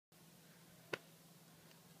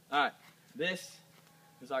Alright, this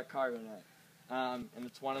is our cargo net. And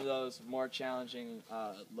it's one of those more challenging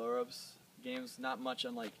low ropes games. Not much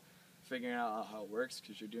on like figuring out how it works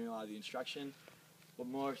because you're doing a lot of the instruction, but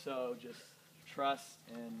more so just trust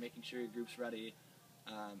and making sure your group's ready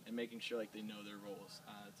and making sure like they know their roles.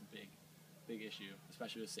 It's a big issue,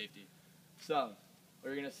 especially with safety. So what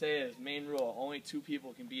we're gonna say is main rule: only 2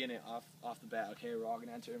 people can be in it off the bat. Okay, we're all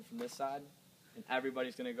gonna enter in from this side, and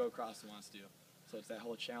everybody's gonna go across who wants to. So it's that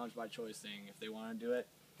whole challenge by choice thing. If they want to do it,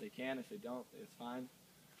 they can. If they don't, it's fine.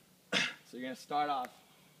 So you're going to start off.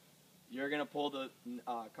 You're going to pull the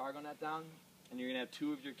cargo net down, and you're going to have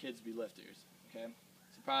 2 of your kids be lifters. Okay?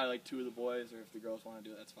 So probably like 2 of the boys, or if the girls want to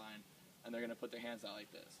do it, that's fine. And they're going to put their hands out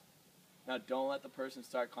like this. Now don't let the person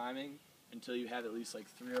start climbing until you have at least like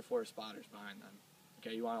 3 or 4 spotters behind them.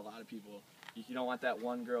 Okay? You want a lot of people. You don't want that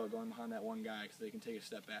one girl going behind that one guy because they can take a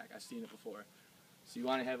step back. I've seen it before. So you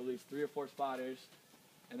want to have at least 3 or 4 spotters,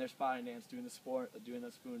 and they're spotting dance, doing the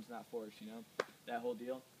spoons, not forks, you know, that whole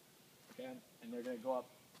deal. Okay, and they're gonna go up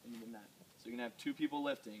into the net. So you're gonna have 2 people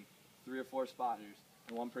lifting, 3 or 4 spotters,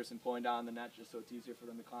 and 1 person pulling down the net just so it's easier for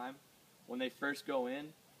them to climb. When they first go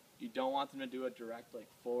in, you don't want them to do a direct like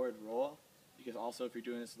forward roll, because also if you're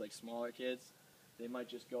doing this with like smaller kids, they might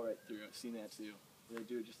just go right through. I've seen that too. They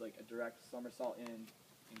do just like a direct somersault in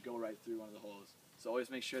and go right through one of the holes. So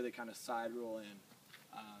always make sure they kind of side roll in,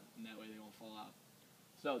 and that way they won't fall out.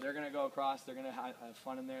 So they're going to go across, they're going to have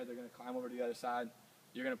fun in there, they're going to climb over to the other side,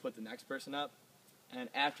 you're going to put the next person up, and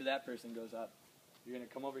after that person goes up, you're going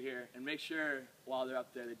to come over here and make sure while they're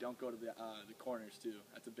up there they don't go to the corners too.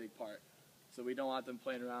 That's a big part. So we don't want them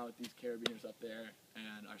playing around with these carabiners up there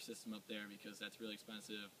and our system up there because that's really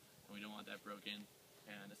expensive and we don't want that broken,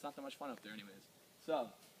 and it's not that much fun up there anyways. So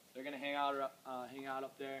they're going to hang out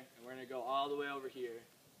up there, and we're going to go all the way over here,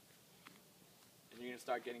 and you're going to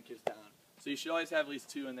start getting kids down. So you should always have at least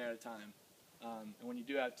 2 in there at a time. And when you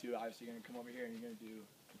do have 2, obviously you're going to come over here and you're going to do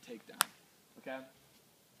a takedown. Okay?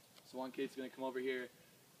 So one kid's going to come over here,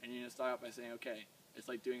 and you're going to start out by saying, okay, it's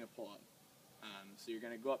like doing a pull-up. So you're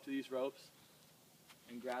going to go up to these ropes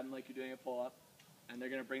and grab them like you're doing a pull-up, and they're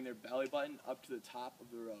going to bring their belly button up to the top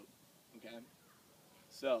of the rope. Okay?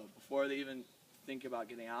 So before they even think about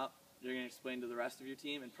getting out, you're going to explain to the rest of your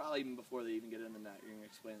team, and probably even before they even get in the net, you're going to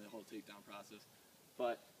explain the whole takedown process.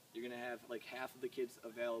 But you're going to have like half of the kids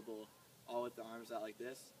available all with the arms out like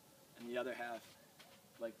this, and the other half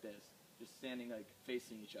like this, just standing like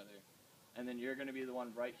facing each other. And then you're going to be the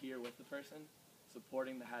one right here with the person,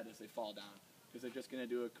 supporting the head as they fall down, because they're just going to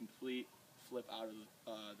do a complete flip out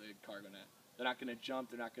of the cargo net. They're not going to jump,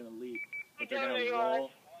 they're not going to leap, but they're going to roll.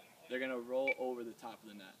 They're going to roll over the top of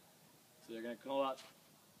the net. So they're going to go up,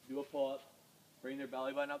 do a pull-up, bring their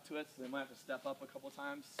belly button up to it, so they might have to step up a couple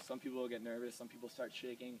times. Some people will get nervous, some people start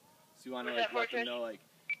shaking, so you want to like let them know like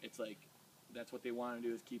it's like that's what they want to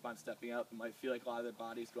do is keep on stepping up. It might feel like a lot of their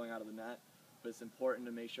body's going out of the net, but it's important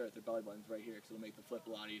to make sure that their belly button's right here because it'll make the flip a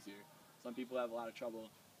lot easier. Some people have a lot of trouble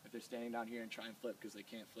if they're standing down here and try and flip because they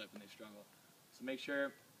can't flip and they struggle. So make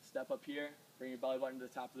sure, step up here, bring your belly button to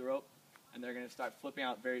the top of the rope, and they're going to start flipping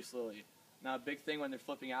out very slowly. Now a big thing when they're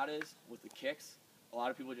flipping out is, with the kicks, a lot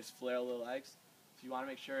of people just flail their legs. So you want to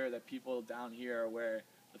make sure that people down here are aware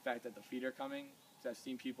of the fact that the feet are coming. Because I've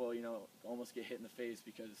seen people, you know, almost get hit in the face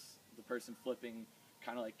because the person flipping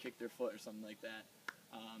kind of like kicked their foot or something like that.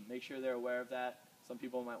 Make sure they're aware of that. Some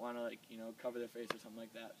people might want to like, you know, cover their face or something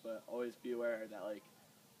like that, but always be aware that like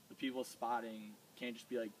the people spotting can't just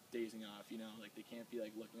be like dazing off, you know, like they can't be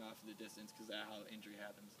like looking off in the distance because that's how injury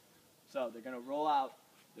happens. So they're going to roll out,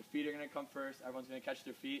 their feet are going to come first, everyone's going to catch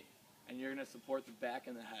their feet, and you're going to support the back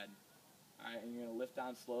and the head. Alright, and you're going to lift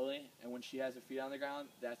down slowly, and when she has her feet on the ground,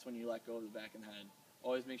 that's when you let go of the back and the head.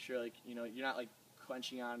 Always make sure, like, you know, you're not like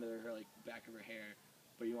clenching onto her like back of her hair,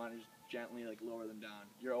 but you want to just gently like lower them down.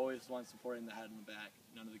 You're always the one supporting the head and the back,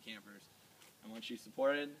 none of the campers. And once she's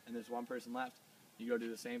supported and there's one person left, you go do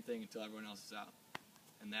the same thing until everyone else is out.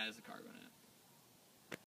 And that is the cargo net.